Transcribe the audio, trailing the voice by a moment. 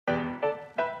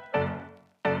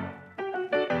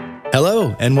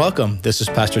Hello and welcome. This is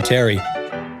Pastor Terry,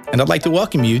 and I'd like to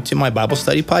welcome you to my Bible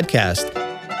study podcast.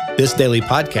 This daily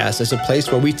podcast is a place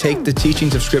where we take the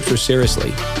teachings of Scripture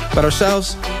seriously, but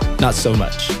ourselves, not so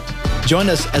much. Join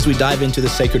us as we dive into the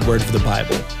sacred word of the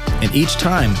Bible, and each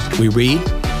time we read,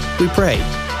 we pray,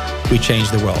 we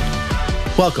change the world.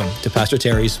 Welcome to Pastor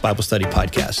Terry's Bible Study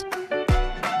Podcast.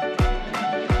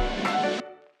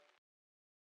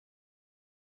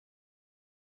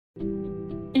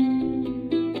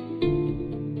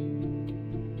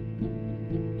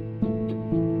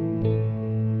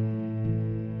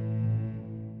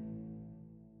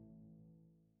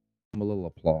 A little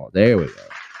applause. There we go.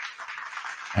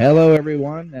 Hello,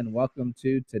 everyone, and welcome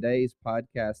to today's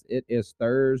podcast. It is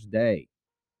Thursday,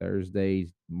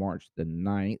 March the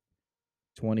 9th,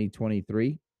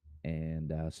 2023.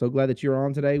 And so glad that you're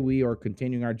on today. We are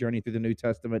continuing our journey through the New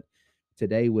Testament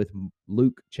today with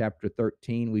Luke chapter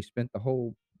 13. We spent the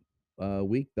whole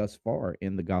week thus far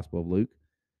in the Gospel of Luke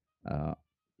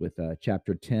with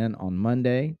chapter 10 on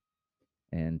Monday.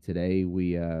 And today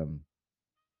we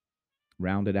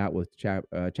rounded out with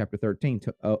chapter 13.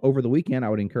 Over the weekend, I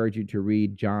would encourage you to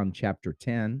read John chapter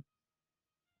 10,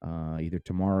 either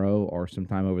tomorrow or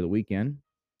sometime over the weekend,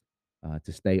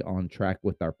 to stay on track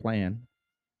with our plan.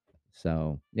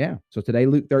 So today,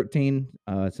 Luke 13,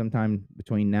 sometime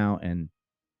between now and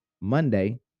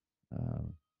Monday,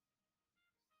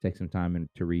 take some time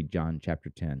to read John chapter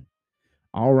 10.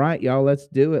 All right, y'all, let's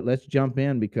do it. Let's jump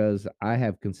in because I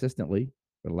have consistently,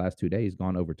 for the last 2 days,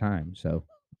 gone over time. So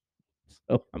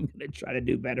I'm going to try to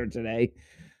do better today.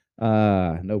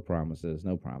 No promises.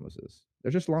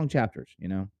 They're just long chapters,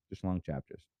 just long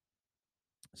chapters.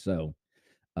 So,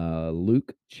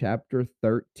 Luke chapter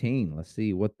 13. Let's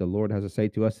see what the Lord has to say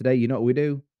to us today. You know what we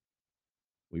do?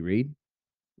 We read,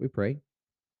 we pray,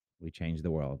 we change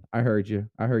the world. I heard you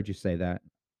say that.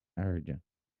 I heard you.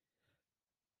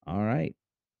 All right.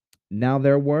 Now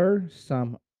there were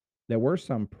some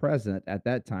present at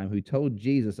that time who told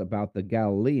Jesus about the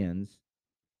Galileans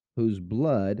whose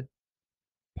blood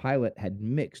Pilate had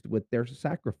mixed with their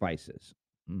sacrifices.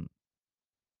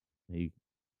 He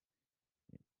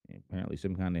apparently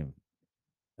some kind of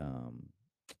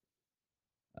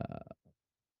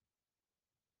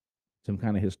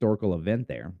historical event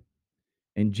there.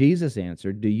 And Jesus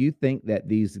answered, "Do you think that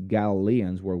these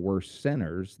Galileans were worse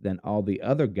sinners than all the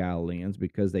other Galileans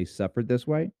because they suffered this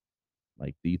way?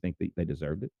 Like, do you think that they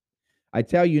deserved it? I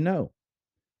tell you, no.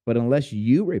 But unless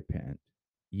you repent,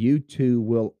 you too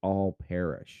will all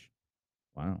perish."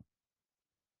 Wow.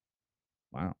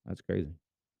 That's crazy.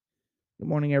 Good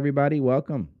morning, everybody.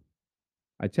 Welcome.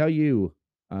 I tell you,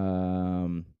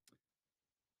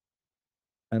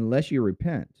 unless you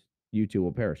repent, you too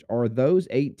will perish. Are those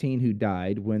 18 who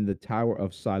died when the Tower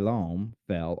of Siloam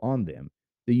fell on them,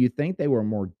 do you think they were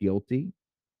more guilty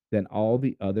than all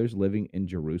the others living in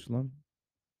Jerusalem?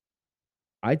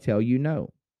 I tell you,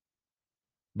 no.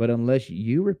 But unless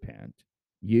you repent,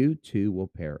 you too will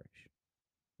perish.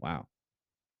 Wow.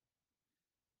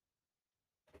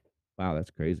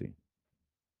 That's crazy.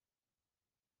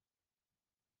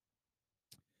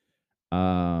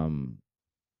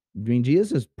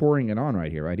 Jesus is pouring it on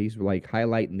right here, right? He's like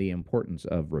highlighting the importance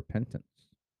of repentance.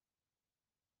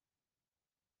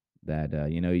 That,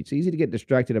 it's easy to get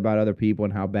distracted about other people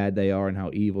and how bad they are and how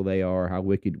evil they are, how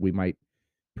wicked we might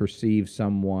perceive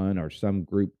someone or some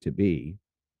group to be.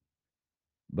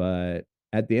 But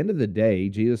at the end of the day,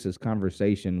 Jesus'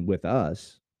 conversation with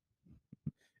us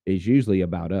is usually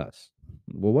about us.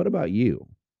 Well, what about you?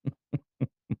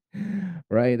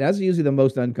 Right? That's usually the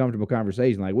most uncomfortable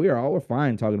conversation. Like, we're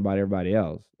fine talking about everybody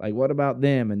else. Like, what about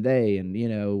them and they and,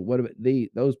 what about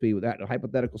those people, that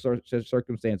hypothetical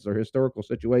circumstances or historical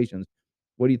situations?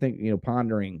 What do you think,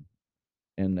 pondering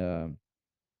and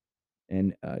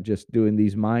just doing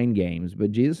these mind games?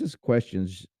 But Jesus'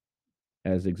 questions,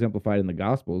 as exemplified in the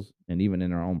Gospels and even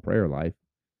in our own prayer life,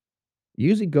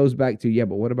 usually goes back to,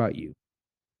 but what about you?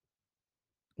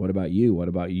 What about you? What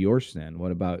about your sin?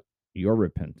 What about your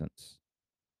repentance?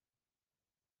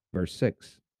 Verse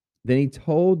 6. Then he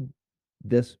told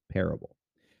this parable.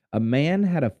 A man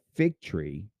had a fig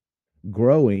tree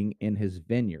growing in his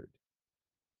vineyard,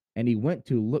 and he went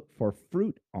to look for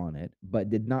fruit on it, but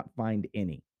did not find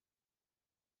any.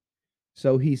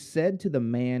 So he said to the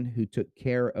man who took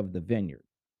care of the vineyard,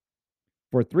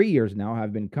 "For 3 years now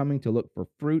I've been coming to look for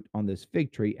fruit on this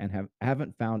fig tree and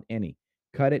haven't found any.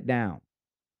 Cut it down.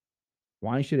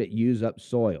 Why should it use up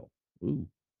soil?" Ooh.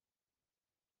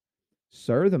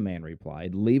 "Sir," the man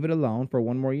replied, "leave it alone for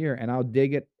 1 more year, and I'll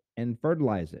dig it and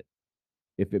fertilize it.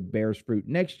 If it bears fruit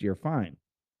next year, fine.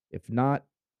 If not,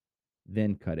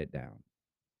 then cut it down."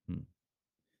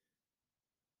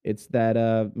 It's that,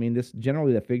 I mean, this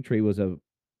generally the fig tree was a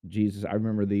Jesus. I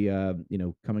remember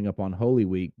coming up on Holy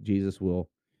Week, Jesus will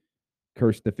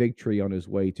curse the fig tree on his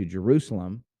way to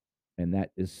Jerusalem, and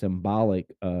that is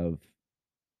symbolic of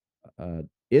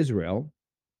Israel,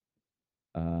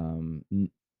 n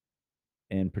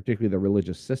and particularly the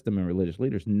religious system and religious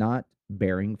leaders not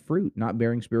bearing fruit, not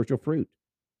bearing spiritual fruit.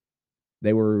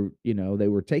 They were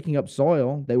taking up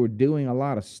soil, they were doing a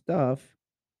lot of stuff,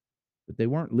 but they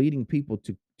weren't leading people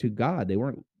to God. They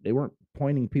weren't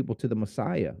pointing people to the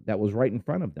Messiah that was right in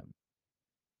front of them.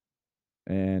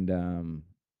 And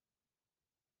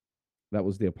that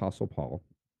was the Apostle Paul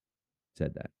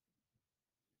said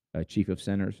that. Chief of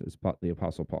sinners is the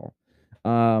Apostle Paul.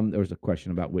 There was a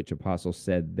question about which apostle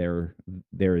said there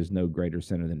is no greater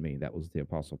sinner than me. That was the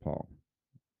Apostle Paul.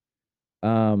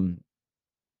 Um,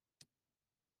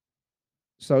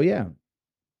 so yeah.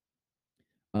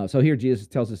 So here Jesus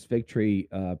tells this fig tree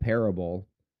parable,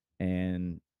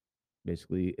 and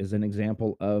basically is an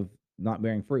example of not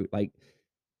bearing fruit. Like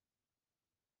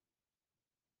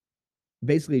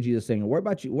basically Jesus saying, worry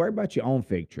about your own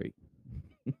fig tree.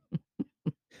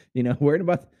 Worried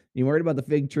about the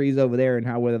fig trees over there and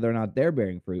how whether they're not they're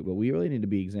bearing fruit, but we really need to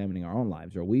be examining our own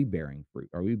lives. Are we bearing fruit?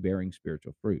 Are we bearing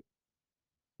spiritual fruit?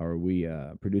 Are we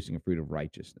producing a fruit of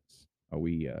righteousness? Are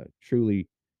we truly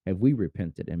have we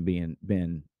repented and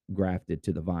been grafted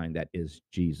to the vine that is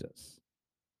Jesus?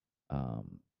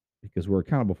 Um, because we're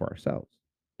accountable for ourselves,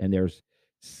 and there's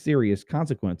serious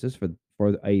consequences for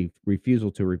a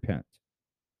refusal to repent.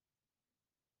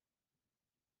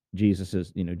 This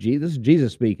is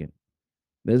Jesus speaking.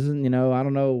 This isn't, I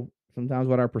don't know sometimes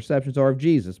what our perceptions are of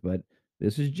Jesus, but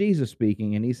this is Jesus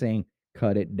speaking, and he's saying,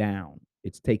 cut it down.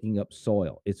 It's taking up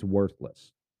soil. It's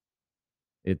worthless.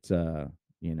 It's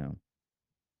you know,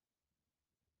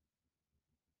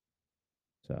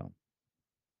 so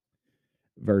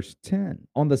verse 10.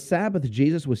 On the Sabbath,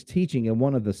 Jesus was teaching in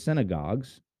one of the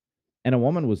synagogues, and a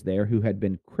woman was there who had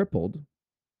been crippled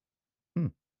hmm,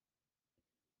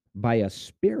 by a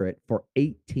spirit for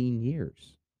 18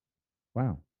 years.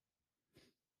 Wow.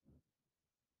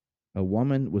 A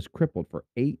woman was crippled for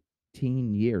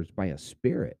 18 years by a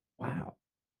spirit. Wow.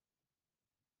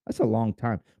 That's a long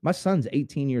time. My son's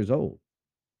 18 years old.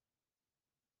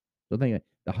 So think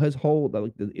his whole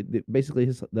basically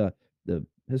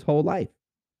his whole life.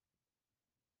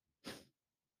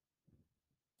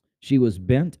 She was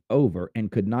bent over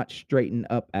and could not straighten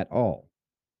up at all.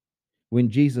 When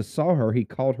Jesus saw her, he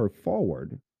called her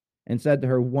forward and said to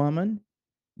her, "Woman,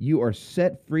 you are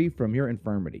set free from your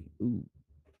infirmity." Ooh,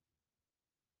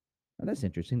 now that's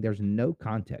interesting. There's no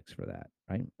context for that,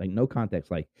 right? Like no context.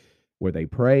 Like, were they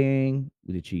praying?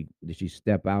 Did she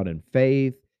step out in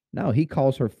faith? No, he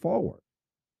calls her forward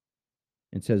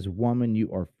and says, "Woman,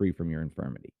 you are free from your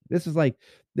infirmity." This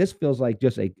feels like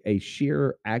just a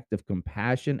sheer act of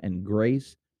compassion and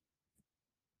grace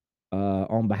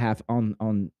on behalf on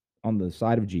the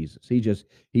side of Jesus.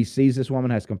 He sees this woman,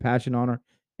 has compassion on her,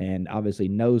 and obviously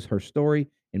knows her story,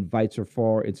 invites her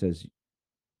forward and says,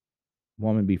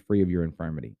 "Woman, be free of your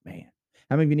infirmity." Man,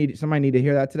 how many of you somebody need to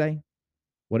hear that today?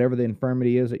 Whatever the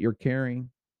infirmity is that you're carrying,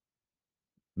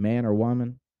 man or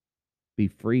woman, be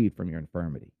freed from your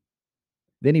infirmity.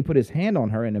 Then he put his hand on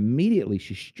her, and immediately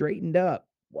she straightened up.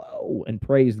 Whoa, and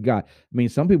praised God. I mean,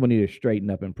 some people need to straighten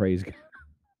up and praise God,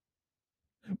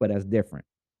 but that's different.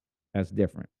 That's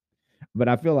different. But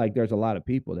I feel like there's a lot of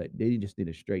people that they just need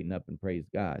to straighten up and praise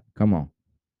God. Come on.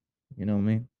 You know what I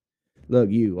mean? Look,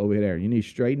 you over there, you need to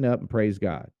straighten up and praise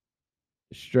God.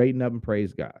 Straighten up and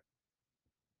praise God.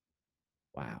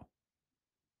 Wow.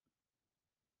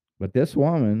 But this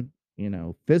woman,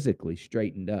 physically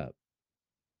straightened up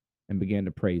and began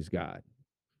to praise God.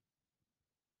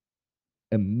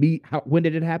 When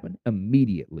did it happen?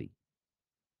 Immediately.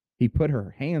 He put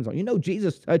her hands on.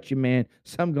 Jesus touched you, man.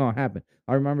 Something gonna happen.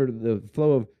 I remember the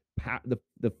flow of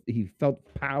he felt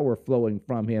power flowing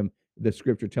from him. The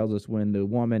scripture tells us when the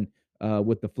woman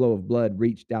with the flow of blood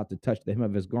reached out to touch the hem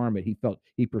of his garment,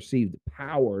 he perceived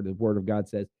power. The word of God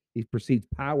says he perceived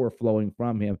power flowing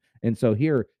from him. And so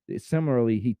here,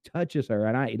 similarly, he touches her,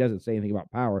 and he doesn't say anything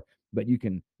about power, but you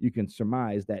can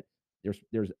surmise that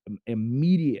there's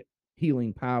immediate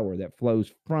healing power that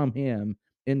flows from him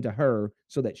into her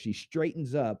so that she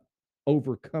straightens up,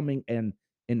 overcoming an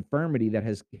infirmity that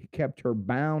has kept her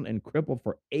bound and crippled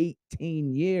for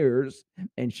 18 years.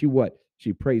 And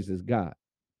she praises God.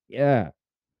 Yeah.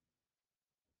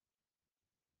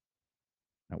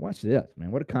 Now watch this,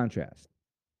 man. What a contrast.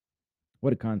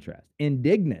 What a contrast.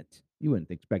 Indignant. You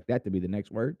wouldn't expect that to be the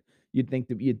next word. You'd think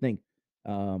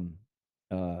um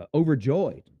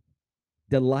overjoyed,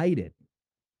 delighted.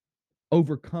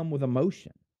 overcome with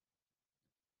emotion,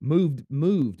 moved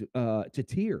to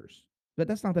tears. But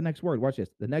that's not the next word. Watch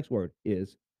this. The next word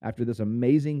is, after this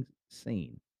amazing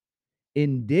scene,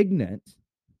 indignant,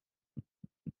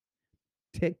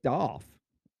 ticked off,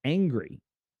 angry.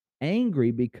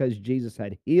 Angry because Jesus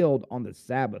had healed on the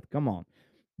Sabbath. Come on.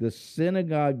 The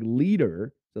synagogue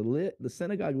leader, the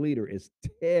synagogue leader is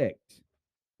ticked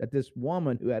that this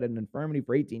woman who had an infirmity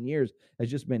for 18 years has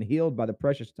just been healed by the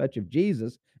precious touch of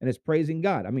Jesus and is praising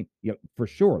God. I mean, for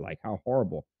sure, like, how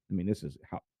horrible. I mean, this is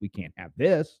how we can't have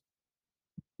this,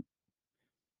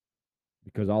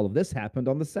 because all of this happened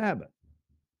on the Sabbath.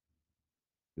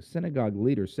 The synagogue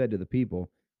leader said to the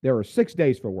people, "There are 6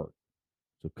 days for work,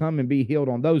 so come and be healed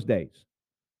on those days,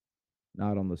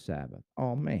 not on the Sabbath."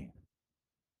 Oh, man.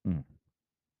 Mm.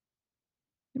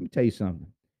 Let me tell you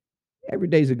something. Every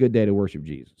day is a good day to worship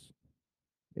Jesus.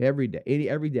 Every day,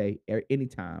 every day,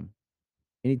 anytime,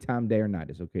 day or night,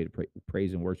 it's okay to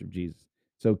praise and worship Jesus.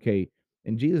 It's okay.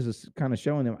 And Jesus is kind of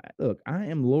showing them, look, I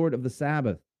am Lord of the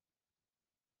Sabbath.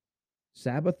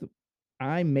 Sabbath,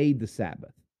 I made the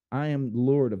Sabbath. I am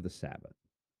Lord of the Sabbath.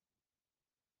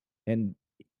 And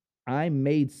I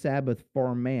made Sabbath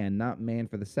for man, not man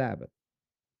for the Sabbath.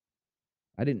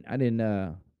 I didn't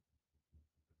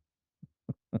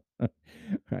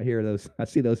I hear those, I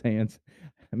see those hands.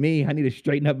 Me, I need to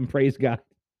straighten up and praise God.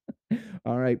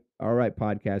 All right,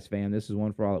 podcast fam. This is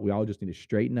one for all. We all just need to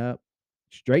straighten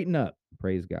up,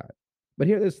 praise God. But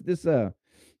here, this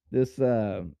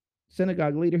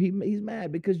synagogue leader, he's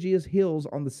mad because Jesus heals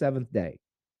on the seventh day,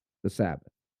 the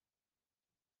Sabbath.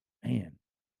 Man,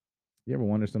 you ever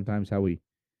wonder sometimes how we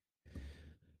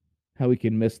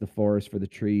can miss the forest for the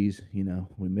trees?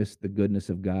 We miss the goodness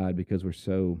of God because we're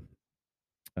so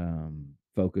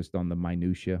focused on the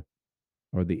minutia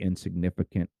or the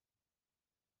insignificant.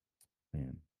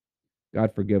 Man,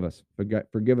 God forgive us.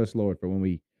 Forgive us, Lord, for when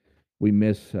we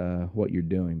miss what you're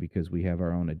doing because we have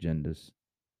our own agendas.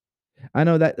 I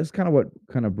know that's kind of what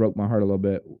kind of broke my heart a little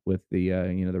bit with the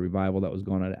revival that was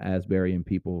going on at Asbury, and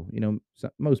people,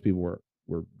 most people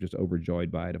were just overjoyed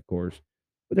by it, of course.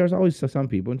 But there's always some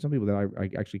people, and some people that I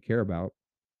actually care about,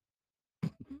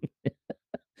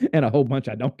 and a whole bunch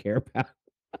I don't care about.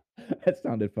 That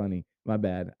sounded funny. My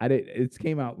bad. I did. It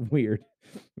came out weird.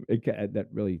 That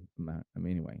really. I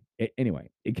mean, anyway,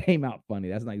 it came out funny.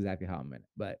 That's not exactly how I meant it,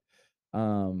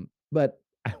 but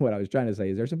what I was trying to say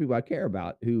is there's some people I care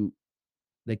about who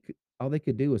all they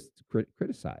could do was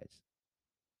criticize.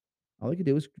 All they could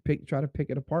do was try to pick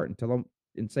it apart and tell them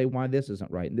and say why this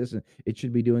isn't right and it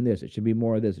should be doing this. It should be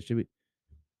more of this. It should be.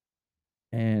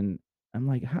 And I'm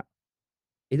like, how?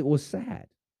 It was sad.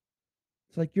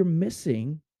 It's like you're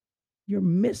missing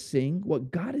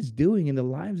what God is doing in the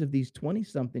lives of these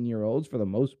 20-something-year-olds for the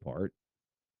most part.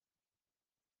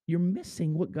 You're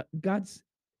missing what God's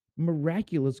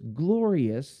miraculous,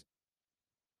 glorious,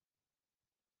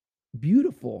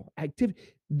 beautiful activity.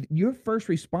 Your first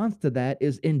response to that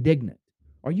is indignant.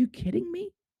 Are you kidding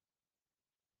me?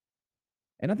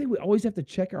 And I think we always have to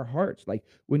check our hearts. Like,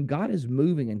 when God is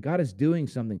moving and God is doing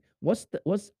something, what's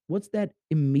that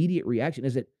immediate reaction?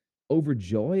 Is it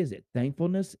overjoy? Is it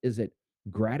thankfulness? Is it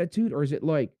gratitude? Or is it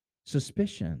like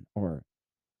suspicion or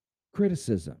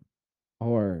criticism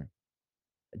or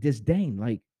disdain?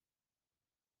 Like,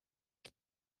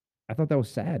 I thought that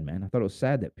was sad, man. I thought it was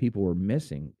sad that people were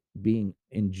missing being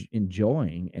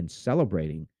enjoying and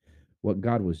celebrating what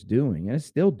God was doing and is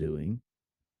still doing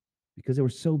because they were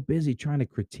so busy trying to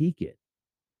critique it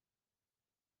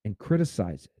and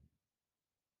criticize it.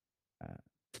 Uh,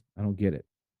 I don't get it.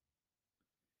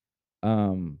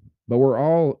 But we're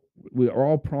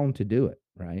all prone to do it,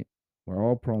 right? We're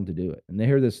all prone to do it. And they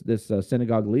hear this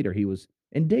synagogue leader. He was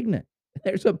indignant.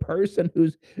 There's a person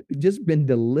who's just been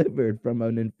delivered from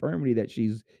an infirmity that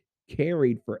she's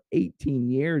carried for 18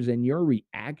 years, and your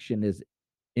reaction is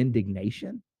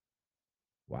indignation.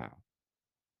 Wow.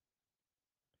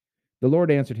 The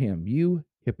Lord answered him, "You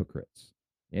hypocrites."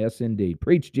 Yes, indeed.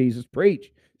 Preach, Jesus,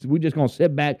 preach. So we're just going to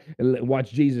sit back and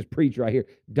watch Jesus preach right here.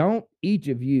 Don't each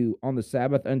of you on the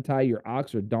Sabbath untie your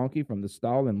ox or donkey from the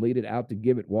stall and lead it out to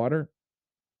give it water?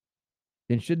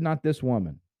 Then should not this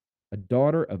woman, a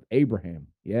daughter of Abraham,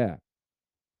 yeah,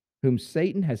 whom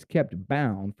Satan has kept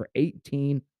bound for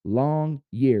 18 long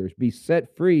years, be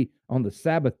set free on the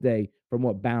Sabbath day from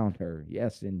what bound her?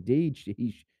 Yes, indeed,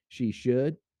 she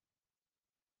should.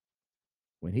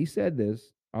 When he said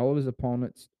this, all of his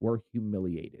opponents were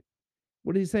humiliated.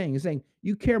 What is he saying? He's saying,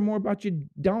 you care more about your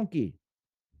donkey.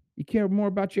 You care more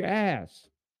about your ass.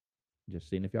 Just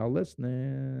seeing if y'all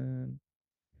listening.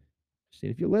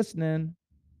 Seeing if you're listening.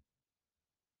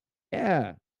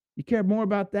 Yeah. You care more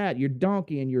about that, your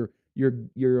donkey and your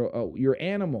your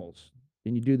animals,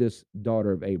 and you do this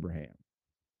daughter of Abraham.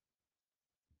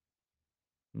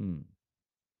 Hmm.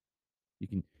 You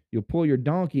can you'll pull your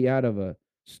donkey out of a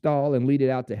stall and lead it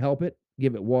out to help it,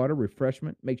 give it water,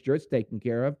 refreshment, make sure it's taken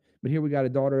care of. But here we got a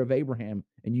daughter of Abraham,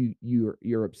 and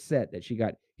you're upset that she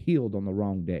got healed on the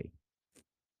wrong day.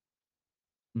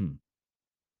 Hmm.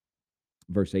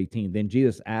 Verse 18. Then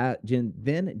Jesus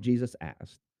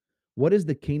asked, "What is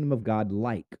the kingdom of God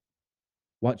like?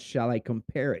 What shall I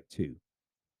compare it to?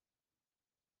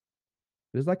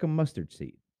 It is like a mustard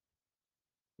seed,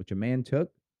 which a man took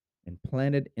and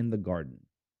planted in the garden.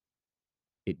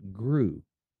 It grew.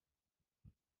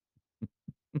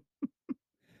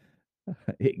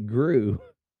 It grew.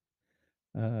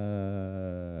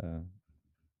 Uh,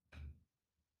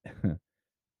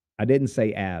 I didn't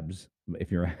say abs,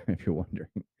 if you're if you're wondering.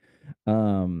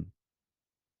 Um,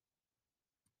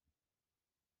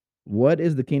 what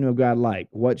is the kingdom of God like?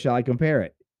 What shall I compare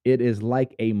it? It is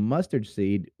like a mustard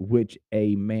seed which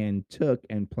a man took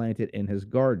and planted in his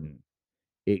garden.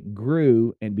 It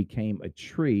grew and became a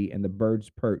tree, and the birds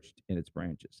perched in its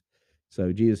branches.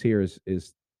 So Jesus here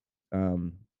is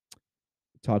um,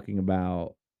 talking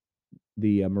about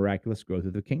the miraculous growth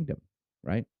of the kingdom,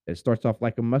 right? It starts off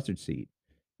like a mustard seed.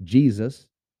 Jesus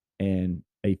and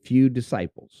a few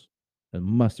disciples, a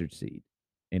mustard seed,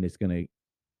 and it's going to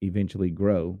eventually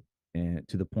grow and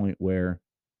to the point where,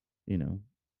 you know,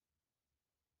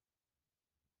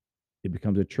 it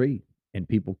becomes a tree and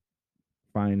people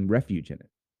find refuge in it.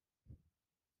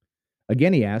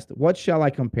 Again, he asked, "What shall I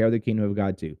compare the kingdom of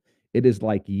God to? It is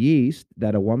like yeast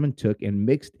that a woman took and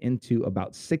mixed into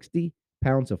about 60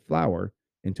 pounds of flour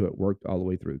until it worked all the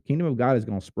way through." Kingdom of God is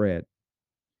going to spread.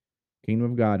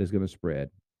 Kingdom of God is going to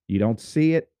spread. You don't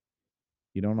see it.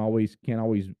 You don't always can't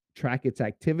always track its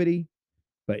activity,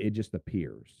 but it just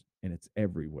appears and it's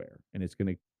everywhere. And it's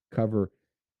going to cover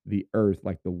the earth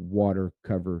like the water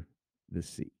cover the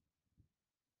sea.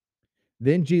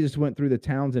 Then Jesus went through the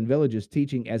towns and villages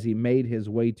teaching as he made his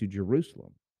way to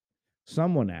Jerusalem.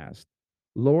 Someone asked,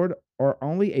 "Lord, are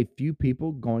only a few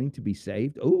people going to be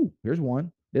saved?" Oh, here's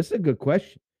one. This is a good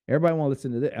question. Everybody want to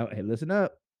listen to this. Oh, hey, listen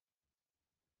up.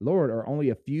 Lord, are only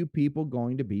a few people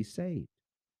going to be saved?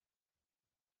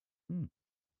 Hmm.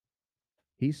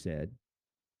 He said,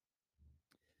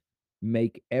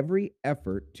 "Make every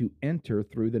effort to enter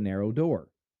through the narrow door,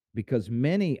 because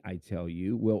many, I tell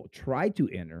you, will try to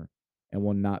enter and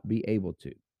will not be able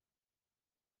to."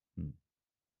 Hmm.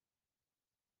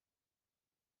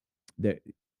 That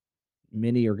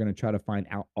many are going to try to find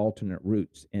out alternate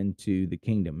routes into the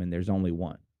kingdom, and there's only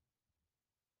one.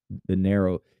 The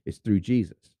narrow is through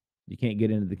Jesus. You can't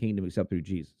get into the kingdom except through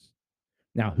Jesus.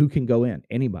 Now, who can go in?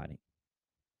 Anybody.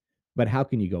 But how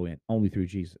can you go in? Only through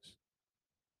Jesus.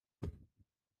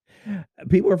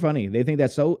 People are funny. They think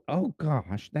that's so, oh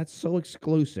gosh, that's so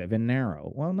exclusive and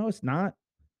narrow. Well, no, it's not.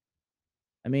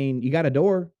 I mean, you got a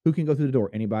door. Who can go through the door?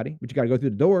 Anybody. But you got to go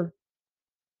through the door.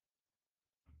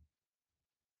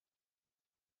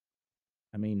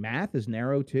 I mean, math is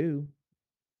narrow too.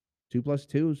 Two plus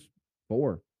two is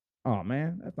four. Oh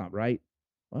man, that's not right.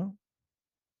 Well,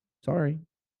 sorry.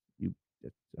 You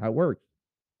That's how it works.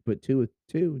 Put two with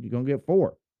two, you're gonna get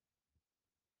four.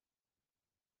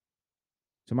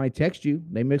 Somebody text you,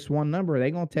 they miss one number, they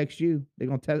gonna text you. They're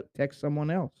gonna text someone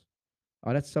else.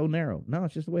 Oh, that's so narrow. No,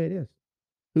 it's just the way it is.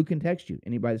 Who can text you?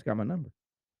 Anybody that's got my number.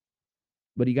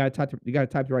 But you gotta type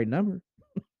the right number.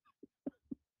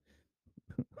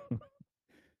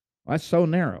 That's so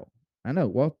narrow. I know.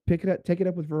 Well, pick it up, take it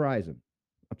up with Verizon.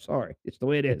 I'm sorry. It's the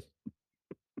way it is.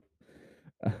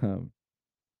 Um,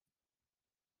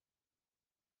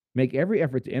 Make every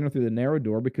effort to enter through the narrow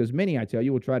door because many, I tell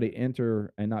you, will try to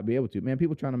enter and not be able to. Man,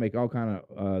 people trying to make all kind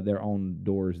of their own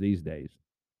doors these days.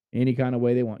 Any kind of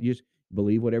way they want. You just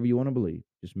believe whatever you want to believe.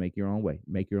 Just make your own way.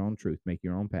 Make your own truth. Make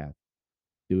your own path.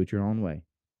 Do it your own way.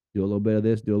 Do a little bit of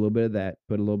this, do a little bit of that,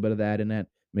 put a little bit of that in that,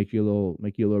 make you a little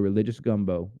religious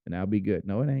gumbo, and that'll be good.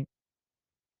 No, it ain't.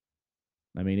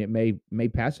 I mean, it may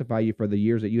pacify you for the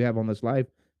years that you have on this life,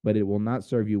 but it will not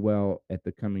serve you well at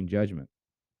the coming judgment.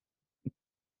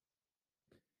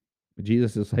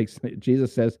 Jesus is like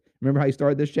Jesus says, remember how he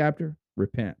started this chapter?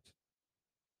 Repent.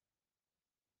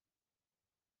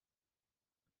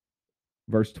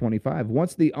 Verse 25.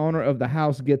 Once the owner of the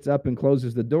house gets up and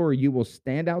closes the door, you will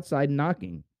stand outside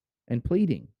knocking and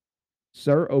pleading,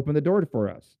 "Sir, open the door for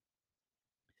us."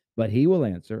 But he will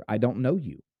answer, "I don't know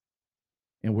you.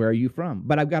 And where are you from?"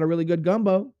 But I've got a really good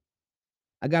gumbo.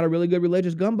 I got a really good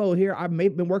religious gumbo here.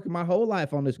 Been working my whole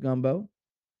life on this gumbo.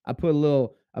 I put a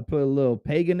little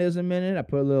paganism in it. I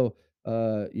put a little,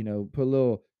 put a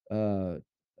little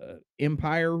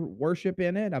empire worship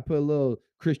in it. I put a little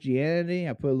Christianity.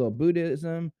 I put a little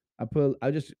Buddhism.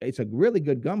 It's a really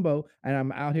good gumbo. And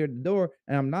I'm out here at the door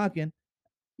and I'm knocking.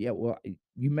 Yeah, well,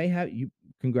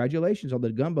 congratulations on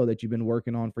the gumbo that you've been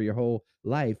working on for your whole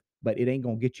life, but it ain't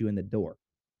gonna get you in the door.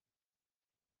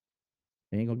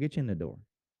 It ain't gonna get you in the door.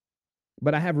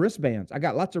 But I have wristbands. I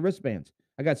got lots of wristbands.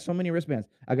 I got so many wristbands.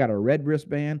 I got a red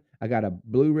wristband. I got a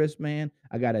blue wristband.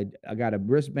 I got a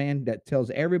wristband that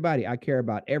tells everybody I care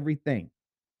about everything.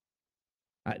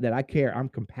 That I care. I'm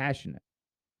compassionate.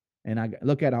 And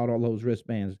look at all those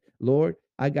wristbands. Lord,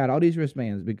 I got all these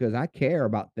wristbands because I care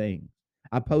about things.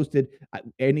 I posted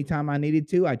anytime I needed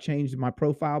to. I changed my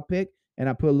profile pic and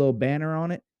I put a little banner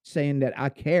on it saying that I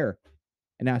care.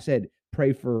 And I said,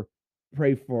 pray for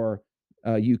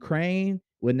Ukraine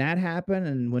when that happened,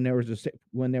 and when there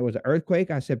was an earthquake.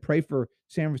 I said, pray for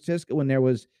San Francisco when there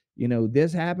was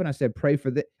this happened. I said, pray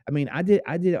for this. I mean,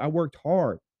 I worked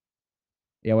hard.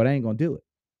 Yeah, well, I ain't gonna do it.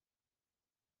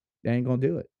 They ain't gonna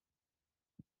do it.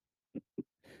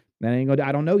 That ain't gonna.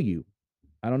 I don't know you.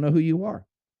 I don't know who you are.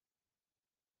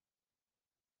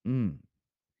 Mm.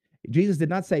 Jesus did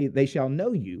not say they shall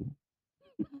know you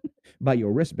by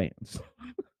your wristbands.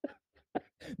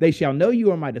 They shall know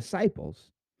you are my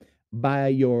disciples by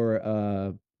your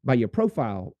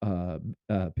profile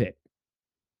pic.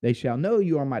 They shall know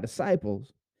you are my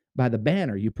disciples by the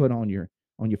banner you put on your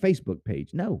Facebook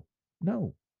page. No,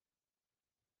 no.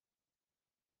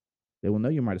 They will know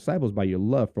you're my disciples by your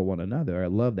love for one another, a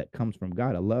love that comes from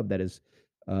God, a love that is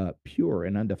pure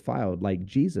and undefiled, like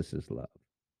Jesus's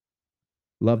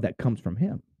love that comes from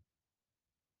Him.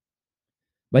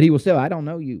 But He will say, "I don't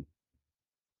know you.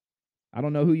 I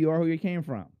don't know who you are, who you came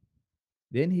from."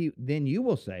 Then you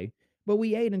will say, "But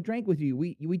we ate and drank with you.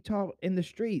 We talked in the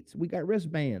streets. We got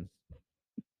wristbands.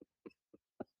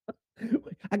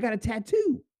 I got a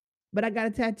tattoo, but I got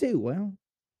a tattoo." Well,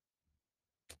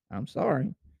 I'm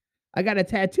sorry. I got a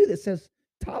tattoo that says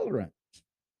tolerance.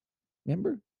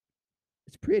 Remember?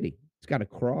 It's pretty. It's got a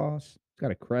cross. It's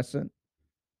got a crescent.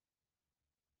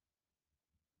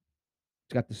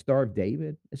 It's got the Star of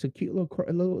David. It's a cute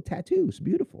little tattoo. It's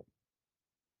beautiful.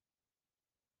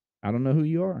 I don't know who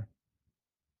you are.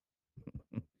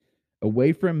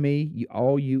 Away from me,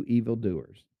 all you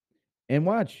evildoers. And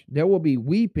watch, there will be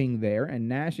weeping there and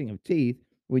gnashing of teeth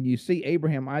when you see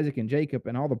Abraham, Isaac, and Jacob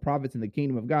and all the prophets in the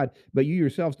kingdom of God, but you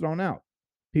yourselves thrown out.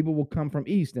 People will come from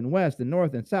east and west and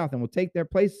north and south and will take their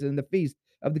places in the feast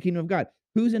of the kingdom of God.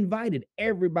 Who's invited?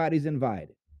 Everybody's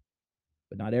invited.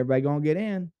 But not everybody going to get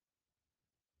in.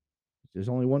 There's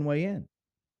only one way in,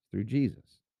 through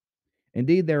Jesus.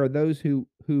 Indeed, there are those who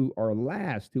are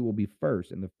last who will be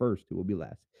first, and the first who will be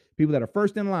last. People that are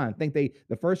first in line think they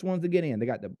the first ones to get in. They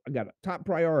got a top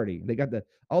priority. They got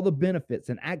all the benefits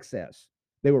and access.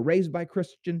 They were raised by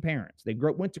Christian parents. They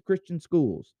went to Christian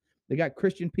schools. They got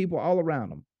Christian people all around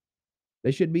them.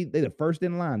 They're the first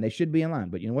in line. They should be in line.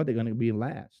 But you know what? They're going to be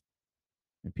last.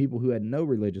 And people who had no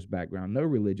religious background, no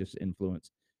religious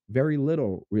influence, very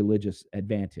little religious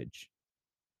advantage,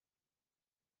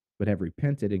 but have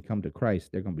repented and come to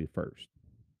Christ, they're going to be first.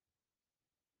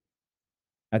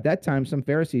 At that time, some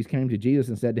Pharisees came to Jesus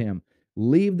and said to him,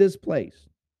 "Leave this place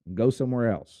and go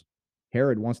somewhere else.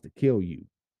 Herod wants to kill you."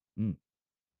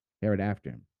 Herod after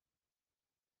him.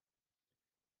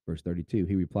 Verse 32,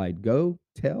 he replied, "Go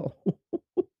tell."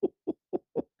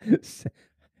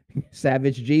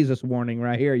 Savage Jesus warning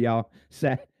right here, y'all.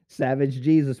 Savage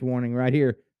Jesus warning right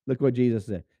here. Look what Jesus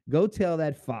said. "Go tell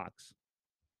that fox,"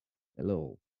 that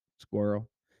little squirrel,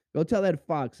 "go tell that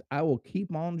fox I will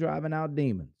keep on driving out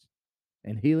demons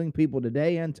and healing people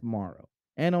today and tomorrow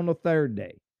and on the third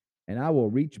day, and I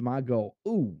will reach my goal."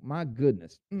 Ooh, my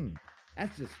goodness.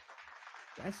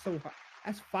 That's so hot.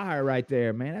 That's fire right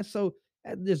there, man. That's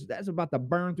about to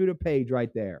burn through the page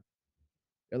right there.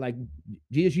 They're like,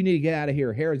 "Jesus, you need to get out of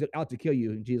here. Herod's out to kill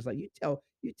you." And Jesus like, you tell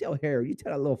Herod, you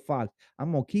tell that little fox,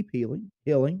 I'm gonna keep healing.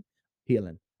 I'm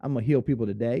gonna heal people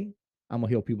today. I'm gonna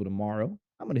heal people tomorrow.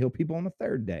 I'm gonna heal people on the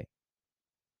third day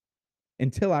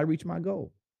until I reach my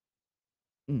goal.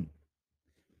 In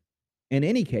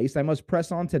any case, I must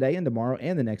press on today and tomorrow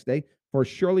and the next day, for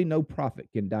surely no prophet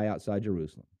can die outside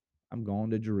Jerusalem. I'm going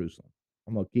to Jerusalem.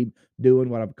 I'm going to keep doing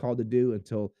what I'm called to do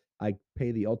until I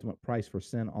pay the ultimate price for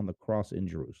sin on the cross in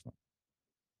Jerusalem.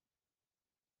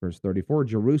 Verse 34,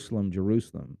 "Jerusalem,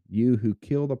 Jerusalem, you who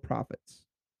kill the prophets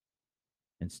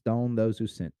and stone those who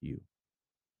sent you.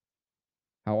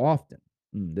 How often?"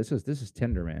 This is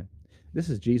tender, man. This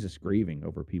is Jesus grieving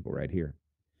over people right here.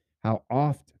 "How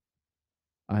often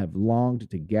I have longed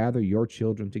to gather your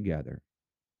children together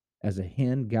as a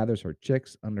hen gathers her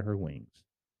chicks under her wings,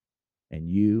 and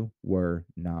you were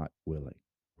not willing.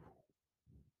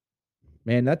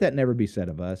 Man, let that never be said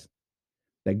of us,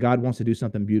 that God wants to do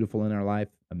something beautiful in our life,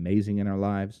 amazing in our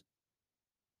lives,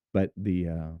 but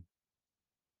it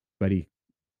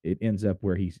ends up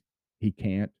where he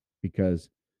can't because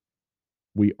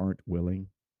we aren't willing.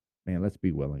 Man, let's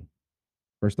be willing.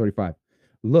 Verse 35.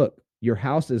 Look, your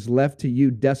house is left to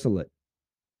you desolate.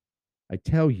 I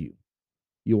tell you,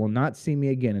 you will not see me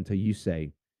again until you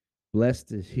say,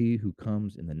 blessed is he who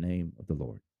comes in the name of the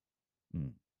Lord.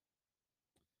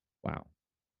 Wow.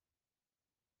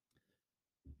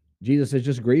 Jesus is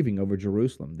just grieving over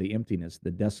Jerusalem, the emptiness, the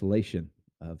desolation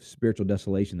of spiritual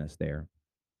desolation that's there.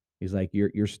 He's like,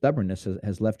 your stubbornness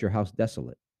has left your house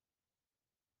desolate.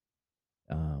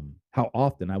 How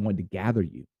often I wanted to gather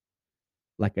you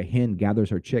like a hen gathers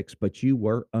her chicks, but you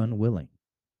were unwilling.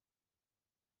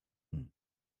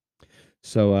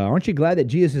 So aren't you glad that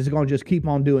Jesus is going to just keep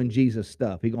on doing Jesus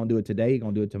stuff? He's going to do it today. He's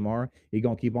going to do it tomorrow. He's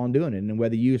going to keep on doing it. And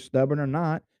whether you're stubborn or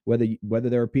not, whether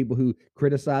there are people who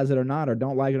criticize it or not, or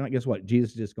don't like it or not, guess what?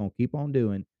 Jesus is just going to keep on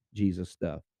doing Jesus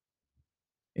stuff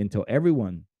until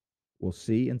everyone will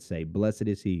see and say, blessed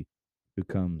is he who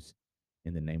comes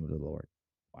in the name of the Lord.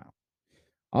 Wow.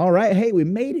 All right. Hey, we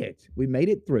made it. We made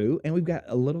it through, and we've got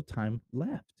a little time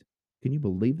left. Can you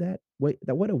believe that? What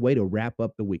a way to wrap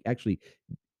up the week. Actually,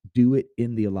 do it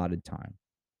in the allotted time.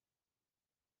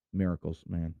 Miracles,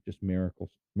 man. Just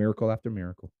miracles. Miracle after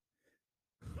miracle.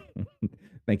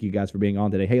 Thank you guys for being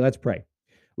on today. Hey, let's pray.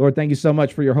 Lord, thank you so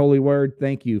much for your holy word.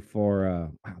 Thank you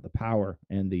for the power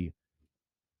and the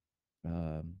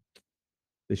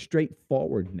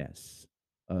straightforwardness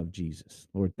of Jesus.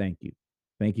 Lord, thank you.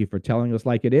 Thank you for telling us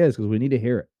like it is, because we need to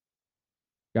hear it.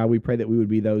 God, we pray that we would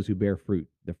be those who bear fruit,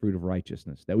 the fruit of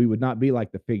righteousness, that we would not be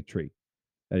like the fig tree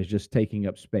that is just taking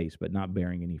up space but not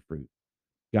bearing any fruit.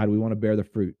 God, we want to bear the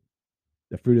fruit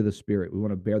of the Spirit. We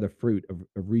want to bear the fruit of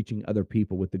reaching other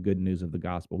people with the good news of the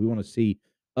gospel. We want to see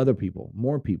other people,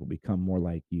 more people, become more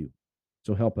like you.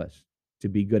 So help us to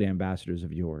be good ambassadors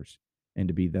of yours and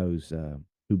to be those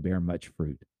who bear much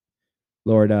fruit.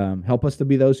 Lord, help us to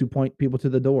be those who point people to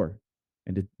the door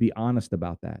and to be honest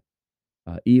about that,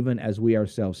 even as we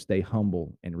ourselves stay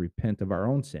humble and repent of our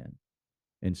own sin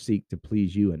and seek to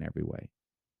please you in every way.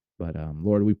 But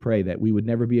Lord, we pray that we would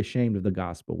never be ashamed of the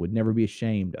gospel, would never be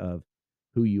ashamed of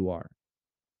who you are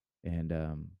and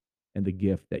the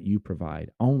gift that you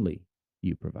provide, only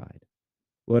you provide.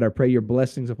 Lord, I pray your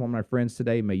blessings upon my friends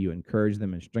today. May you encourage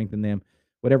them and strengthen them,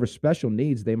 whatever special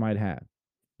needs they might have,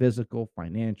 physical,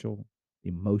 financial,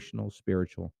 emotional,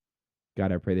 spiritual.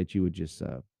 God, I pray that you would just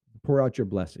pour out your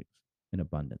blessings in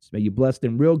abundance. May you bless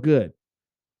them real good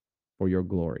for your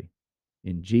glory.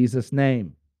 In Jesus'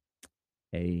 name,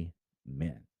 amen.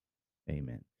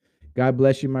 Amen. God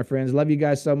bless you, my friends. Love you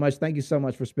guys so much. Thank you so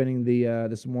much for spending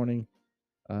this morning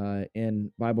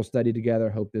in Bible study together.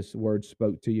 Hope this word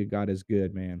spoke to you. God is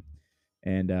good, man.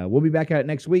 And we'll be back at it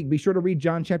next week. Be sure to read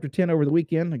John chapter 10 over the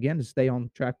weekend, again, to stay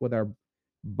on track with our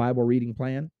Bible reading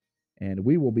plan. And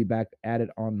we will be back at it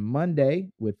on Monday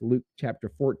with Luke chapter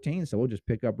 14. So we'll just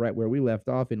pick up right where we left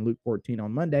off in Luke 14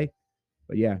 on Monday.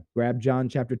 But yeah, grab John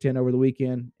chapter 10 over the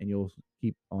weekend and you'll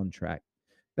keep on track.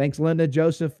 Thanks, Linda,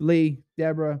 Joseph, Lee,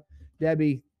 Deborah,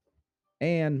 Debbie,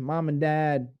 Ann, Mom and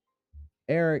Dad,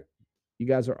 Eric. You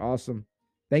guys are awesome.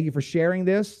 Thank you for sharing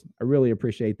this. I really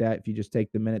appreciate that. If you just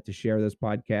take the minute to share this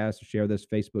podcast, or share this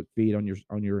Facebook feed on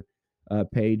your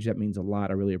page, that means a lot.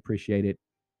 I really appreciate it.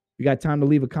 If you got time to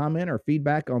leave a comment or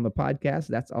feedback on the podcast,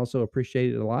 that's also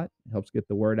appreciated a lot. It helps get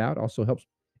the word out. Also helps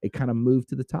it kind of move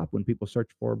to the top when people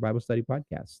search for Bible study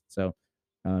podcasts. So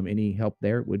any help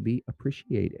there would be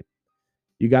appreciated.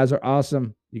 You guys are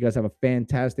awesome. You guys have a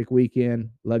fantastic weekend.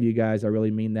 Love you guys. I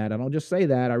really mean that. I don't just say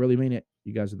that. I really mean it.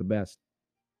 You guys are the best.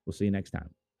 We'll see you next time.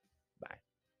 Bye.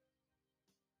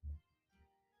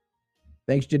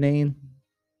 Thanks, Janine.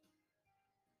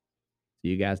 See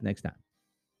you guys next time.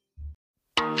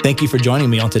 Thank you for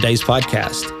joining me on today's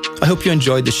podcast. I hope you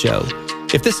enjoyed the show.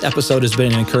 If this episode has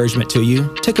been an encouragement to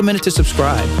you, take a minute to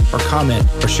subscribe or comment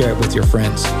or share it with your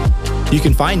friends. You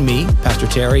can find me, Pastor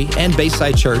Terry, and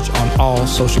Bayside Church on all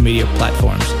social media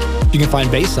platforms. You can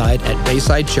find Bayside at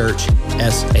Bayside Church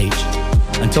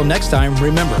SH. Until next time,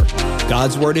 remember,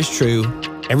 God's word is true.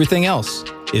 Everything else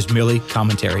is merely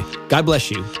commentary. God bless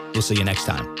you. We'll see you next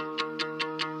time.